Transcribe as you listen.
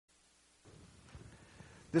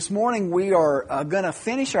This morning we are going to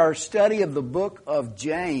finish our study of the book of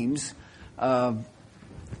James, and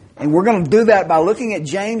we're going to do that by looking at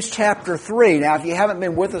James chapter 3. Now, if you haven't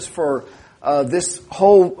been with us for this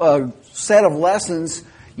whole set of lessons,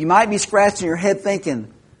 you might be scratching your head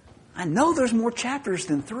thinking, I know there's more chapters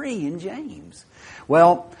than 3 in James.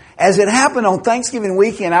 Well, as it happened on Thanksgiving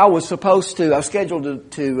weekend, I was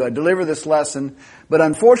scheduled to deliver this lesson, but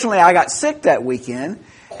unfortunately I got sick that weekend.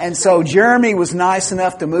 And so Jeremy was nice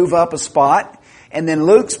enough to move up a spot. And then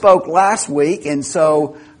Luke spoke last week. And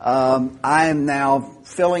so I am now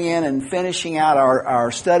filling in and finishing out our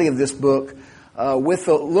study of this book with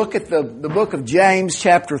a look at the book of James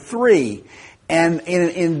chapter 3. And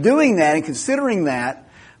in doing that and considering that,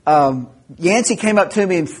 Yancey came up to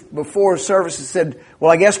me before service and said, well,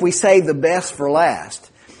 I guess we save the best for last.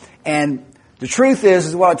 And the truth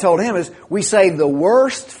is what I told him is we save the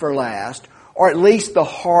worst for last, or at least the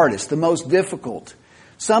hardest, the most difficult.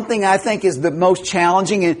 Something I think is the most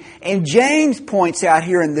challenging. And James points out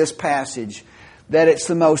here in this passage that it's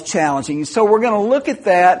the most challenging. And so we're going to look at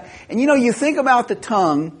that. And you think about the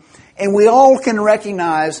tongue, and we all can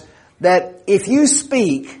recognize that if you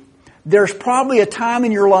speak, there's probably a time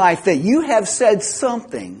in your life that you have said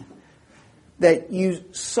something that you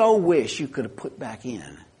so wish you could have put back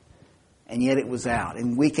in. And yet it was out.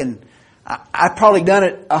 And I've probably done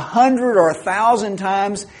it 100 or 1,000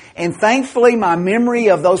 times, and thankfully my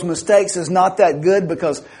memory of those mistakes is not that good,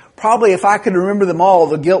 because probably if I could remember them all,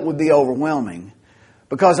 the guilt would be overwhelming.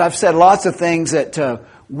 Because I've said lots of things that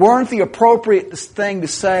weren't the appropriate thing to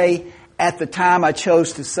say at the time I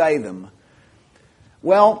chose to say them.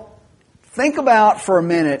 Well, think about for a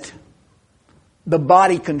minute the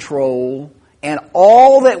body control and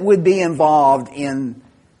all that would be involved in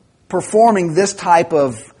performing this type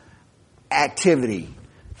of activity.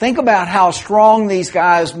 Think about how strong these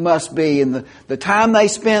guys must be, and the time they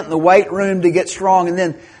spent in the weight room to get strong, and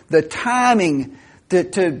then the timing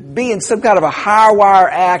to be in some kind of a high wire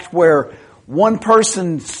act where one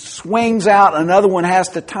person swings out, another one has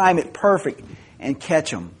to time it perfect and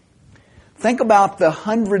catch them. Think about the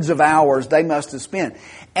hundreds of hours they must have spent,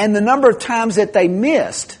 and the number of times that they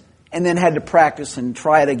missed and then had to practice and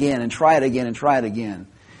try it again and try it again and try it again.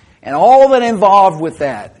 And all that involved with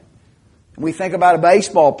that. We think about a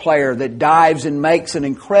baseball player that dives and makes an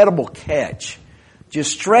incredible catch.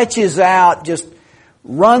 Just stretches out, just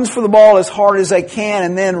runs for the ball as hard as they can,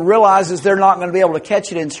 and then realizes they're not going to be able to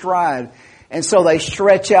catch it in stride. And so they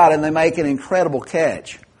stretch out and they make an incredible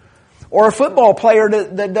catch. Or a football player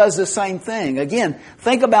that does the same thing. Again,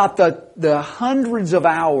 think about the hundreds of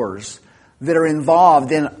hours that are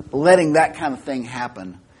involved in letting that kind of thing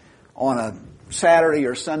happen on a Saturday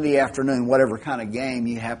or Sunday afternoon, whatever kind of game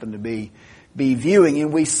you happen to be viewing.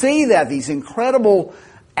 And we see that, these incredible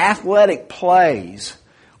athletic plays.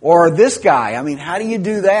 Or this guy, how do you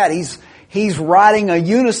do that? He's riding a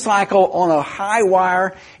unicycle on a high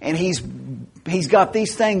wire, and he's got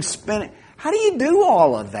these things spinning. How do you do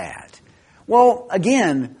all of that? Well,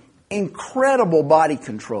 again, incredible body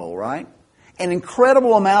control, right? An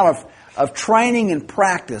incredible amount of training and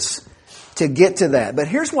practice to get to that. But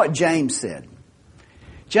here's what James said.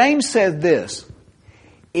 James said this: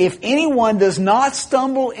 if anyone does not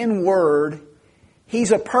stumble in word,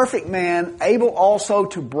 he's a perfect man, able also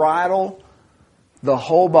to bridle the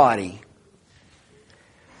whole body.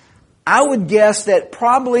 I would guess that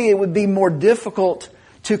probably it would be more difficult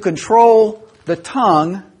to control the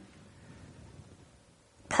tongue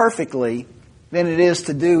perfectly than it is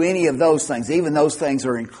to do any of those things. Even those things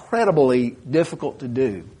are incredibly difficult to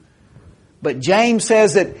do. But James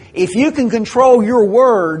says that if you can control your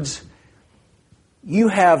words, you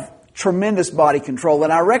have tremendous body control.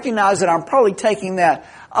 And I recognize that I'm probably taking that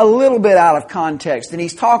a little bit out of context. And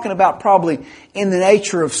he's talking about probably in the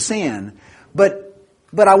nature of sin. But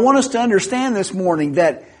I want us to understand this morning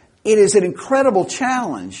that it is an incredible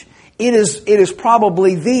challenge. It is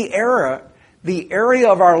probably the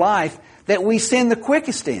area of our life that we sin the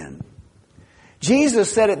quickest in.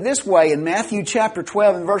 Jesus said it this way in Matthew chapter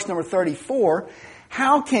 12 and verse number 34,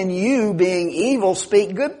 how can you, being evil,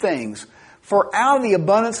 speak good things? For out of the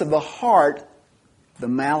abundance of the heart, the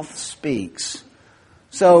mouth speaks.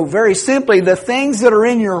 So very simply, the things that are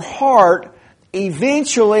in your heart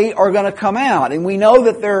eventually are going to come out. And we know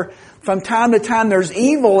that from time to time there's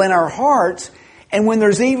evil in our hearts. And when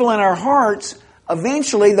there's evil in our hearts,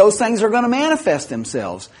 eventually those things are going to manifest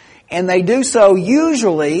themselves. And they do so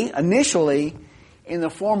usually, initially, in the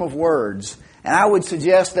form of words. And I would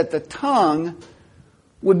suggest that the tongue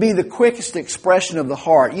would be the quickest expression of the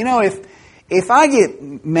heart. If I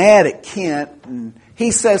get mad at Kent and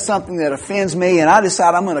he says something that offends me and I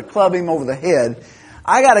decide I'm going to club him over the head,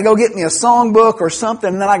 I got to go get me a songbook or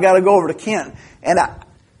something, and then I got to go over to Kent. And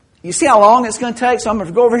you see how long it's going to take? So I'm going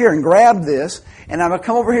to go over here and grab this, and I'm going to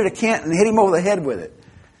come over here to Kent and hit him over the head with it.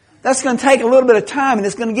 That's going to take a little bit of time, and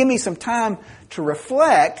it's going to give me some time to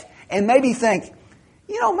reflect and maybe think,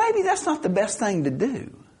 maybe that's not the best thing to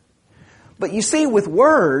do. But you see, with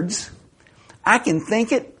words, I can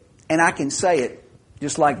think it and I can say it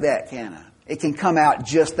just like that, can't I? It can come out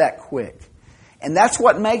just that quick. And that's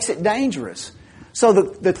what makes it dangerous. So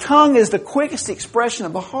the tongue is the quickest expression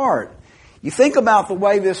of the heart. You think about the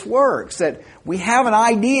way this works, that we have an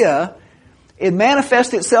idea, it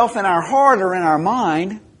manifests itself in our heart or in our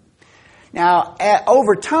mind. Now,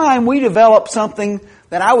 over time, we develop something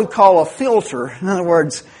that I would call a filter. In other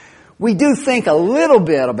words, we do think a little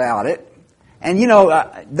bit about it. And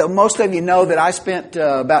most of you know that I spent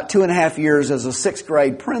about 2.5 years as a 6th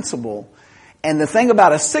grade principal. And the thing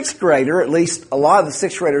about a 6th grader, at least a lot of the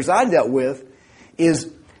 6th graders I dealt with,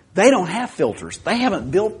 is they don't have filters. They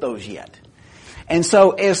haven't built those yet. And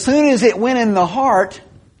so as soon as it went in the heart,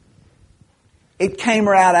 it came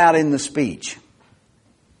right out in the speech.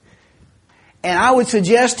 And I would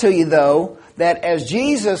suggest to you, though, that as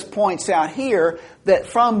Jesus points out here, that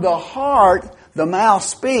from the heart the mouth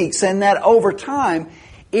speaks, and that over time,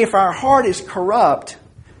 if our heart is corrupt,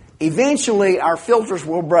 eventually our filters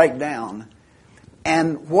will break down,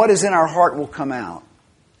 and what is in our heart will come out.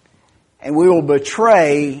 And we will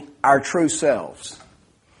betray our true selves.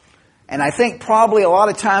 And I think probably a lot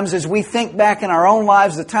of times as we think back in our own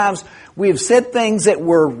lives, the times we have said things that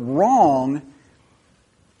were wrong,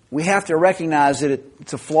 we have to recognize that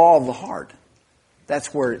it's a flaw of the heart.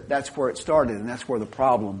 That's where it started, and that's where the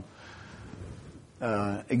problem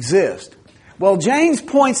exists. Well, James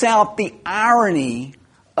points out the irony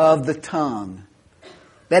of the tongue,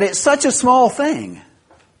 that it's such a small thing.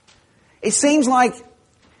 It seems like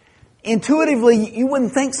intuitively you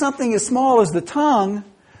wouldn't think something as small as the tongue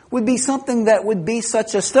would be something that would be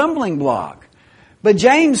such a stumbling block. But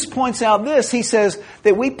James points out this. He says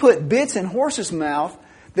that we put bits in horses' mouth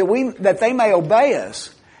that they may obey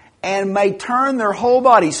us and may turn their whole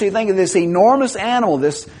body. So you think of this enormous animal,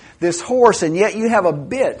 this horse, and yet you have a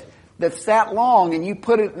bit that's that long and you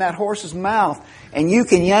put it in that horse's mouth and you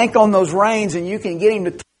can yank on those reins and you can get him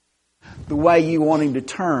to turn the way you want him to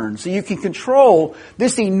turn. So you can control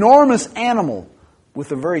this enormous animal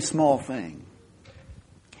with a very small thing.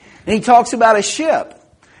 And he talks about a ship.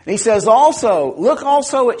 And he says look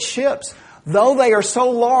also at ships, though they are so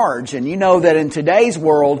large. And you know that in today's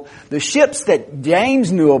world, the ships that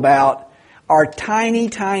James knew about are tiny,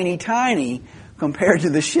 tiny, tiny compared to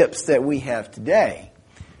the ships that we have today.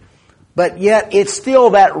 But yet it's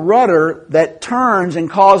still that rudder that turns and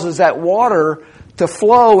causes that water to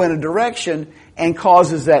flow in a direction and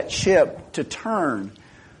causes that ship to turn.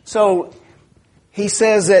 So he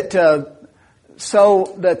says that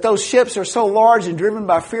so that those ships are so large and driven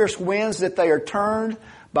by fierce winds that they are turned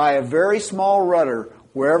by a very small rudder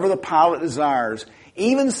wherever the pilot desires.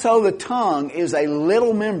 Even so the tongue is a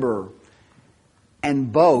little member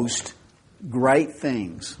and boasts great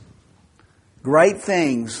things. Great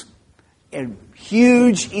things and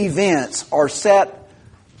huge events are set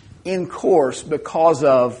in course because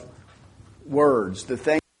of words, the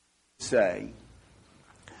things you say.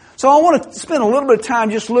 So I want to spend a little bit of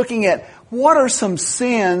time just looking at what are some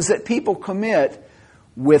sins that people commit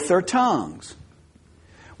with their tongues.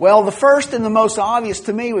 Well, the first and the most obvious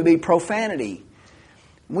to me would be profanity.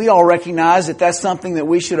 We all recognize that that's something that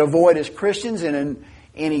we should avoid as Christians. And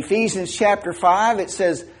in Ephesians chapter 5, it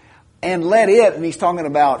says, and let it, and he's talking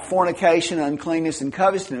about fornication, uncleanness, and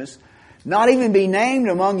covetousness, not even be named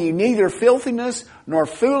among you neither filthiness, nor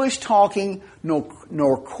foolish talking,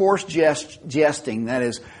 nor coarse jesting. That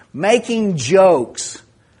is, making jokes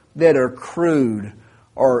that are crude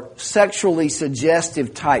or sexually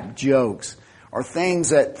suggestive type jokes are things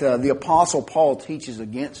that the Apostle Paul teaches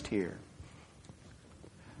against here.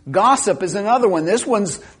 Gossip is another one. This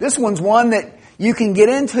one's one that you can get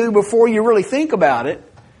into before you really think about it.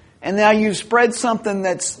 And now you've spread something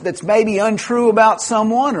that's maybe untrue about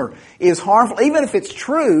someone or is harmful. Even if it's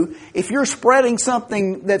true, if you're spreading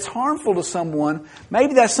something that's harmful to someone,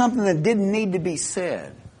 maybe that's something that didn't need to be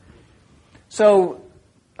said. So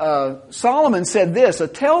Solomon said this, a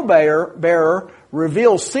talebearer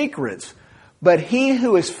reveals secrets, but he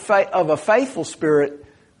who is of a faithful spirit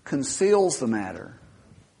conceals the matter.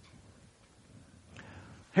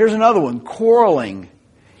 Here's another one, quarreling.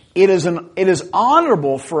 It is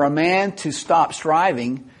honorable for a man to stop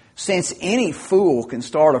striving, since any fool can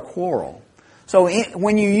start a quarrel. So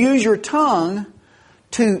when you use your tongue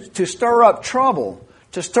to stir up trouble,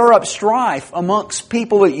 to stir up strife amongst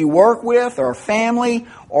people that you work with or family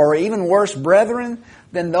or even worse, brethren,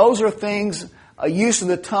 then those are things, a use of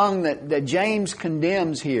the tongue that James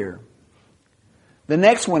condemns here. The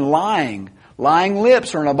next one, lying. Lying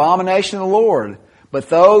lips are an abomination of the Lord, but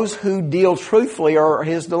those who deal truthfully are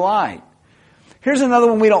His delight. Here's another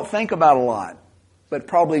one we don't think about a lot, but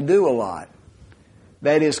probably do a lot.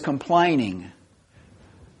 That is complaining.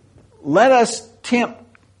 Let us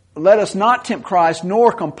not tempt Christ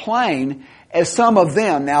nor complain as some of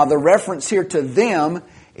them. Now the reference here to them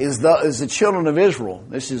is the children of Israel.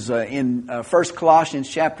 This is in 1 Colossians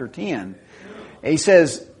chapter 10. He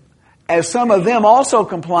says, as some of them also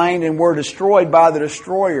complained and were destroyed by the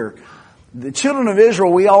destroyer. The children of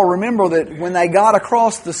Israel, we all remember that when they got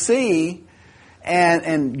across the sea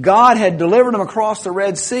and God had delivered them across the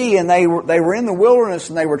Red Sea and they were in the wilderness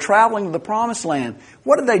and they were traveling to the Promised Land,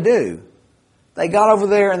 what did they do? They got over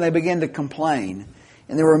there and they began to complain.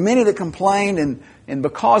 And there were many that complained, and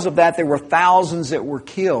because of that there were thousands that were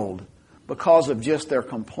killed because of just their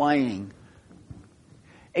complaining.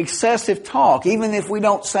 Excessive talk, even if we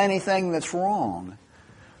don't say anything that's wrong,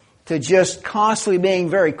 to just constantly being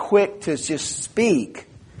very quick to just speak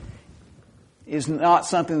is not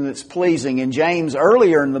something that's pleasing. And James,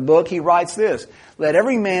 earlier in the book, he writes this, let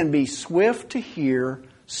every man be swift to hear,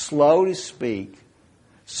 slow to speak,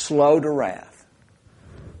 slow to wrath.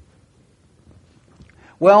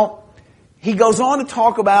 Well, he goes on to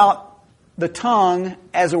talk about the tongue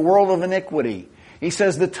as a world of iniquity. He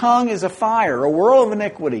says the tongue is a fire, a world of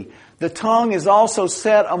iniquity. The tongue is also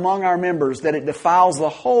set among our members, that it defiles the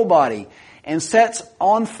whole body and sets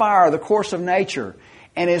on fire the course of nature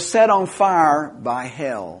and is set on fire by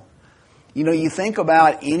hell. You know, you think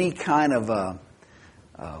about any kind of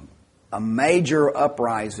a major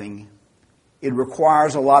uprising, it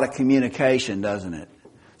requires a lot of communication, doesn't it?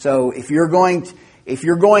 So if you're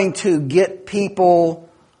going to get people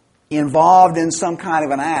involved in some kind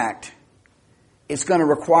of an act, it's going to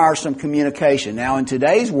require some communication. Now, in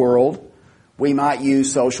today's world, we might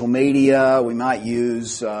use social media, we might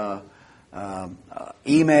use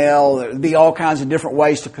email. There would be all kinds of different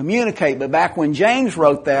ways to communicate. But back when James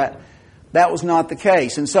wrote that was not the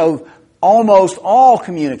case. And so almost all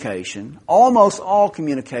communication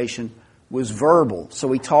was verbal.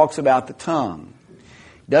 So he talks about the tongue.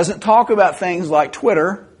 He doesn't talk about things like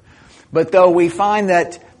Twitter, but though we find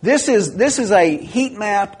that this is a heat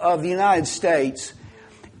map of the United States.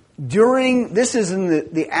 This is in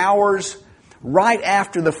the hours right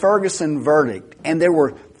after the Ferguson verdict, and there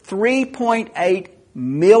were 3.8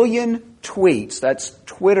 million tweets. That's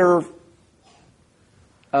Twitter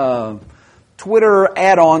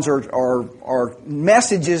add-ons or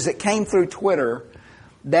messages that came through Twitter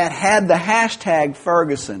that had the hashtag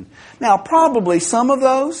Ferguson. Now, probably some of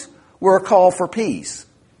those were a call for peace.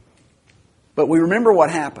 But we remember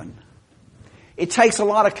what happened. It takes a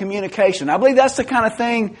lot of communication. I believe that's the kind of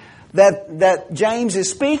thing that James is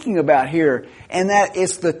speaking about here. And that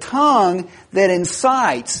it's the tongue that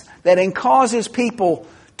incites, that causes people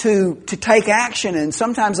to take action. And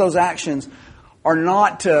sometimes those actions are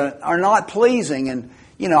not pleasing. And,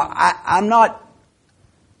 you know, I'm not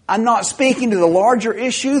speaking to the larger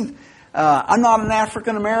issue. I'm not an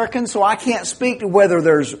African American, so I can't speak to whether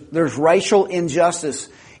there's racial injustice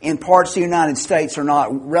in parts of the United States or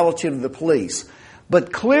not relative to the police.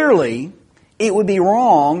 But clearly, it would be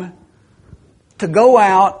wrong to go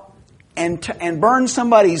out and burn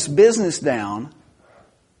somebody's business down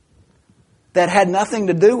that had nothing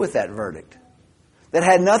to do with that verdict, that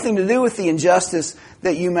had nothing to do with the injustice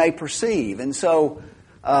that you may perceive. And so,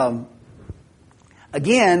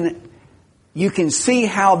 again, you can see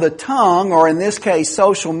how the tongue, or in this case,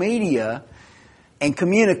 social media, and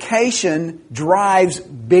communication drives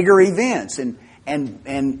bigger events and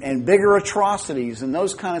bigger atrocities, and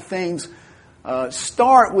those kind of things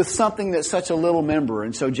start with something that's such a little member.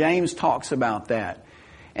 And so James talks about that.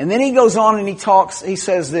 And then he goes on and he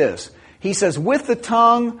says this. He says, with the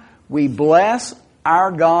tongue we bless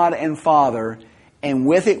our God and Father, and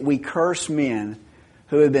with it we curse men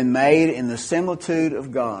who have been made in the similitude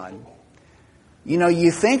of God. You know,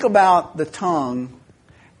 you think about the tongue,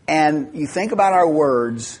 and you think about our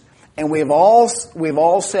words, and we've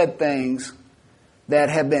all said things that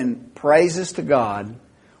have been praises to God.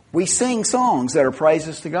 We sing songs that are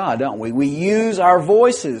praises to God, don't we? We use our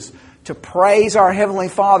voices to praise our Heavenly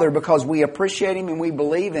Father because we appreciate Him and we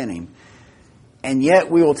believe in Him. And yet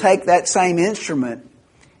we will take that same instrument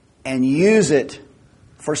and use it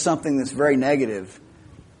for something that's very negative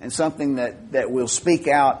and something that will speak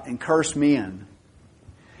out and curse men.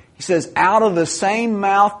 He says, out of the same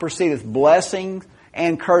mouth proceedeth blessing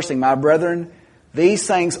and cursing. My brethren, These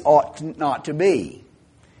things ought not to be.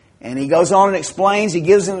 And he goes on and explains, he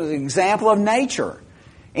gives them an example of nature.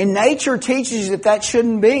 And nature teaches you that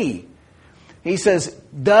shouldn't be. He says,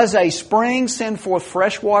 does a spring send forth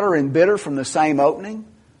fresh water and bitter from the same opening?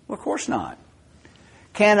 Well, of course not.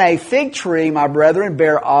 Can a fig tree, my brethren,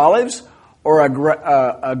 bear olives, or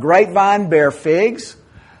a grapevine bear figs?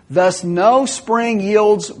 Thus no spring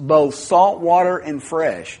yields both salt water and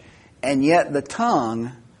fresh. And yet the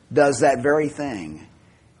tongue does that very thing.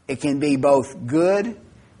 It can be both good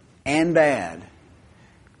and bad.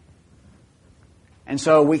 And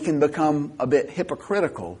so we can become a bit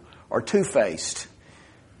hypocritical or two-faced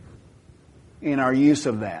in our use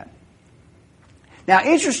of that. Now,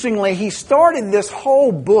 interestingly, he started this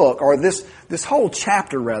whole book, or this whole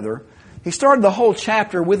chapter, rather. He started the whole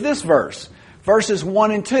chapter with this verse, verses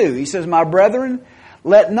 1 and 2. He says, my brethren,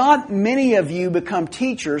 let not many of you become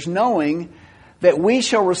teachers, knowing that we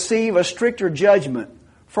shall receive a stricter judgment,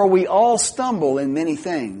 for we all stumble in many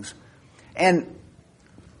things. And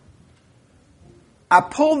I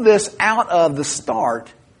pulled this out of the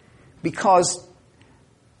start because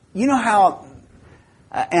you know how,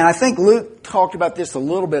 and I think Luke talked about this a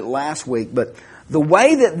little bit last week, but the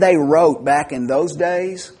way that they wrote back in those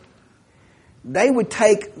days, there would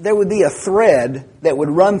be a thread that would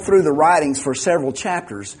run through the writings for several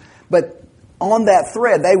chapters, but on that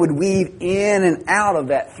thread they would weave in and out of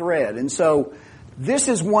that thread. And so this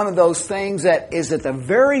is one of those things that is at the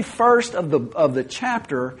very first of the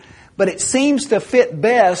chapter, but it seems to fit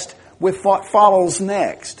best with what follows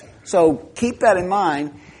next. So keep that in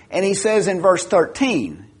mind. And he says in verse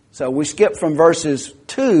 13, so we skip from verses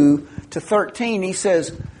 2 to 13, he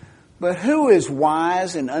says, but who is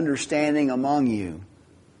wise and understanding among you?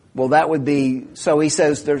 Well, that would be, so he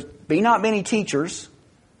says, there be not many teachers,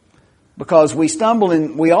 because we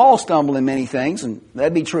all stumble in many things, and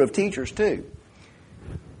that'd be true of teachers too.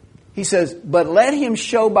 He says, but let him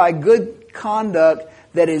show by good conduct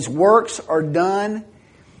that his works are done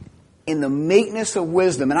in the meekness of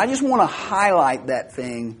wisdom. And I just want to highlight that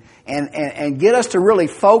thing and get us to really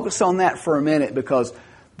focus on that for a minute, because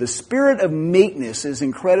the spirit of meekness is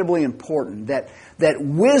incredibly important. That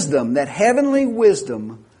wisdom, that heavenly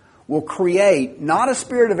wisdom, will create not a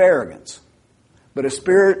spirit of arrogance, but a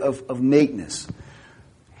spirit of meekness.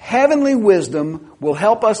 Heavenly wisdom will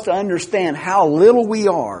help us to understand how little we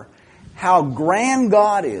are, how grand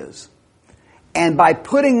God is. And by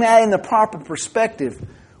putting that in the proper perspective,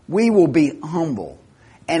 we will be humble.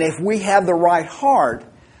 And if we have the right heart,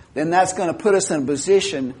 then that's going to put us in a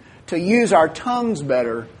position to use our tongues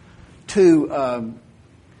better to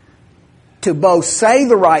both say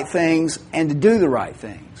the right things and to do the right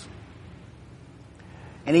things.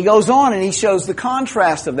 And he goes on and he shows the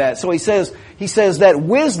contrast of that. So he says that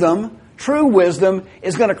wisdom, true wisdom,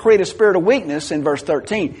 is going to create a spirit of weakness in verse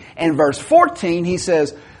 13. And verse 14 he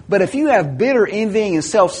says, but if you have bitter envying and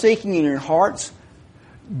self-seeking in your hearts,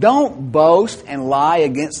 don't boast and lie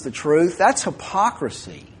against the truth. That's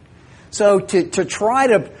hypocrisy. So to try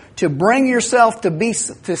to bring yourself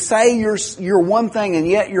to say you're one thing and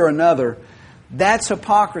yet you're another, that's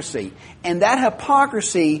hypocrisy. And that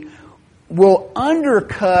hypocrisy will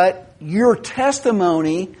undercut your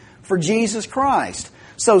testimony for Jesus Christ.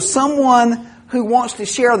 So someone who wants to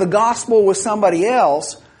share the gospel with somebody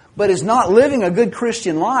else but is not living a good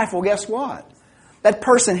Christian life, well, guess what? That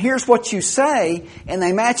person hears what you say and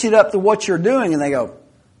they match it up to what you're doing and they go,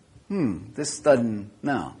 this doesn't,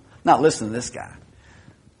 no, not listen to this guy.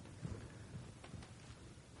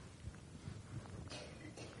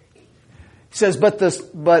 He says, but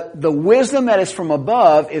the wisdom that is from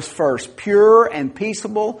above is first pure and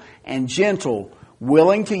peaceable and gentle,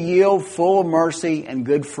 willing to yield, full of mercy and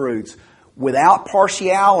good fruits, without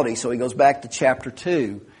partiality. So he goes back to chapter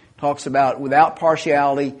 2. Talks about without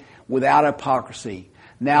partiality, without hypocrisy.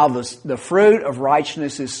 Now the fruit of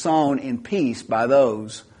righteousness is sown in peace by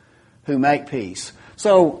those who make peace.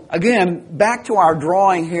 So again, back to our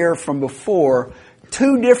drawing here from before,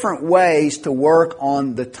 two different ways to work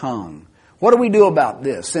on the tongue. What do we do about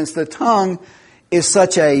this? Since the tongue is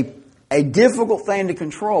such a difficult thing to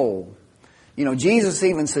control, you know, Jesus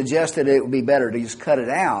even suggested it would be better to just cut it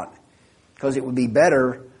out, because it would be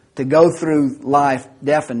better to go through life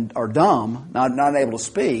deaf or dumb, not able to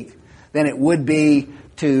speak, than it would be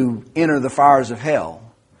to enter the fires of hell.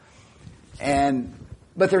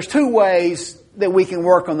 But there's two ways that we can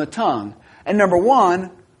work on the tongue. And number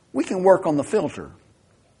one, we can work on the filter.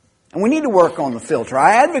 And we need to work on the filter.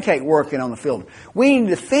 I advocate working on the filter. We need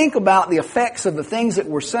to think about the effects of the things that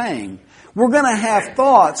we're saying. We're going to have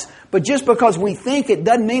thoughts, but just because we think it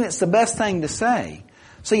doesn't mean it's the best thing to say.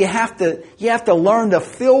 So you have to learn to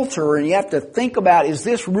filter, and you have to think about, is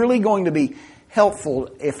this really going to be helpful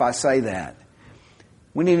if I say that?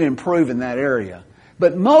 We need to improve in that area.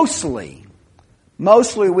 But mostly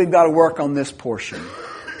we've got to work on this portion.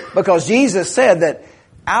 Because Jesus said that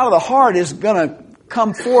out of the heart is going to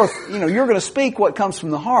come forth, you're going to speak what comes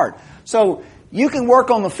from the heart. So you can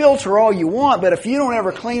work on the filter all you want, but if you don't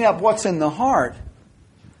ever clean up what's in the heart,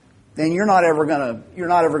 then you're not ever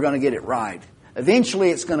going to get it right. Eventually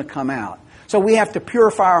it's going to come out. So we have to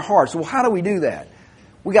purify our hearts. Well, how do we do that?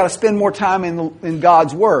 We got to spend more time in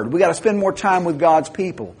God's Word. We got to spend more time with God's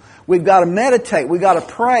people. We've got to meditate. We've got to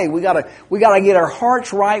pray. We got to get our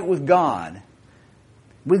hearts right with God.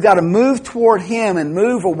 We've got to move toward Him and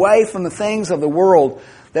move away from the things of the world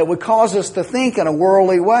that would cause us to think in a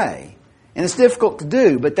worldly way. And it's difficult to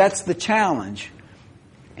do, but that's the challenge.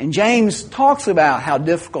 And James talks about how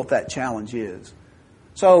difficult that challenge is.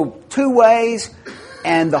 So, 2 ways,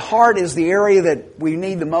 and the heart is the area that we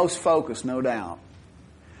need the most focus, no doubt.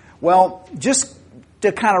 Well, just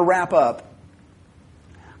to kind of wrap up,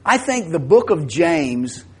 I think the book of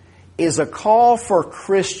James is a call for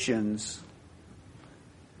Christians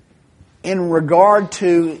in regard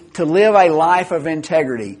to live a life of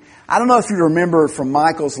integrity. I don't know if you remember from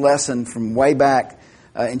Michael's lesson from way back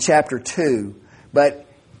in chapter 2, but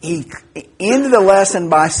he ended the lesson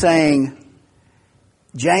by saying,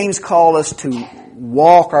 James called us to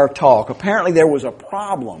walk our talk. Apparently there was a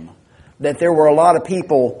problem, that there were a lot of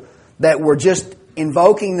people that were just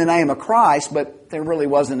invoking the name of Christ, but there really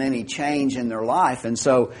wasn't any change in their life. And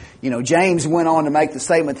so, James went on to make the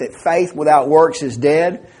statement that faith without works is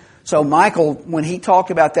dead. So Michael, when he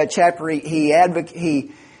talked about that chapter, he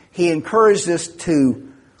encouraged us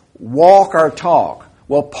to walk our talk.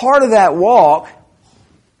 Well, part of that walk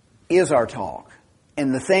is our talk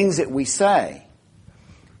and the things that we say.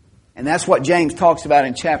 And that's what James talks about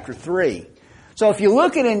in chapter 3. So if you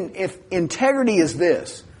look at if integrity is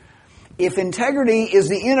this, if integrity is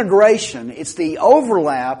the integration, it's the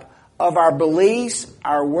overlap of our beliefs,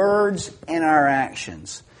 our words, and our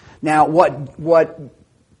actions. Now, what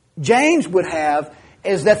James would have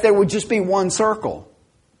is that there would just be one circle.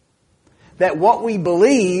 That what we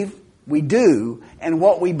believe, we do, and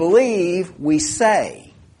what we believe, we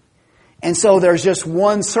say. And so there's just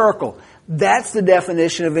one circle. That's the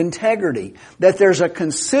definition of integrity. That there's a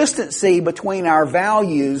consistency between our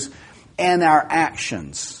values and our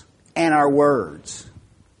actions and our words.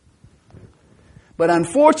 But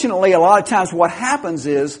unfortunately, a lot of times what happens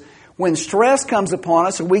is when stress comes upon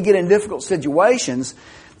us and we get in difficult situations,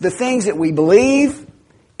 the things that we believe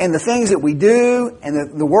and the things that we do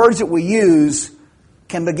and the words that we use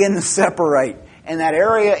can begin to separate. And that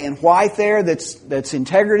area in white there that's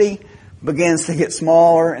integrity begins to get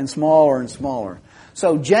smaller and smaller and smaller.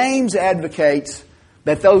 So James advocates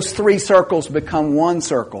that those 3 circles become one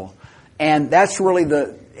circle. And that's really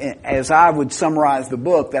as I would summarize the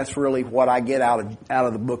book, that's really what I get out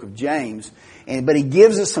of the book of James. But he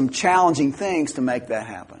gives us some challenging things to make that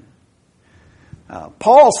happen.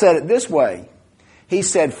 Paul said it this way. He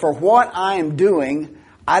said, "For what I am doing,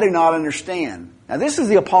 I do not understand." Now this is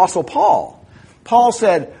the Apostle Paul. Paul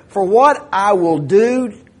said, "For what I will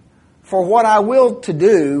to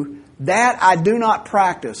do, that I do not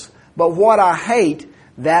practice, but what I hate,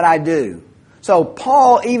 that I do." So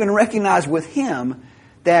Paul even recognized with him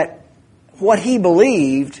that what he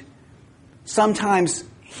believed, sometimes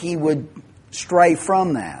he would stray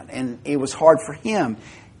from that, and it was hard for him.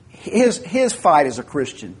 His fight as a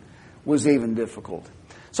Christian was even difficult.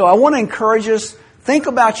 So I want to encourage us, think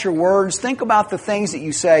about your words, think about the things that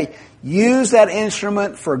you say, use that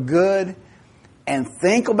instrument for good, and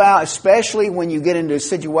think about, especially when you get into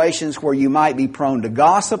situations where you might be prone to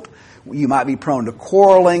gossip, you might be prone to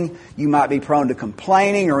quarreling, you might be prone to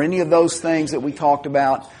complaining, or any of those things that we talked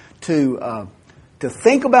about, to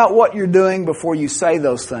think about what you're doing before you say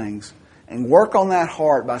those things, and work on that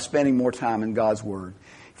heart by spending more time in God's Word.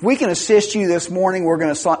 If we can assist you this morning, we're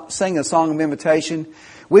going to sing a song of invitation.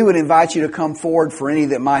 We would invite you to come forward for any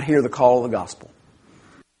that might hear the call of the gospel.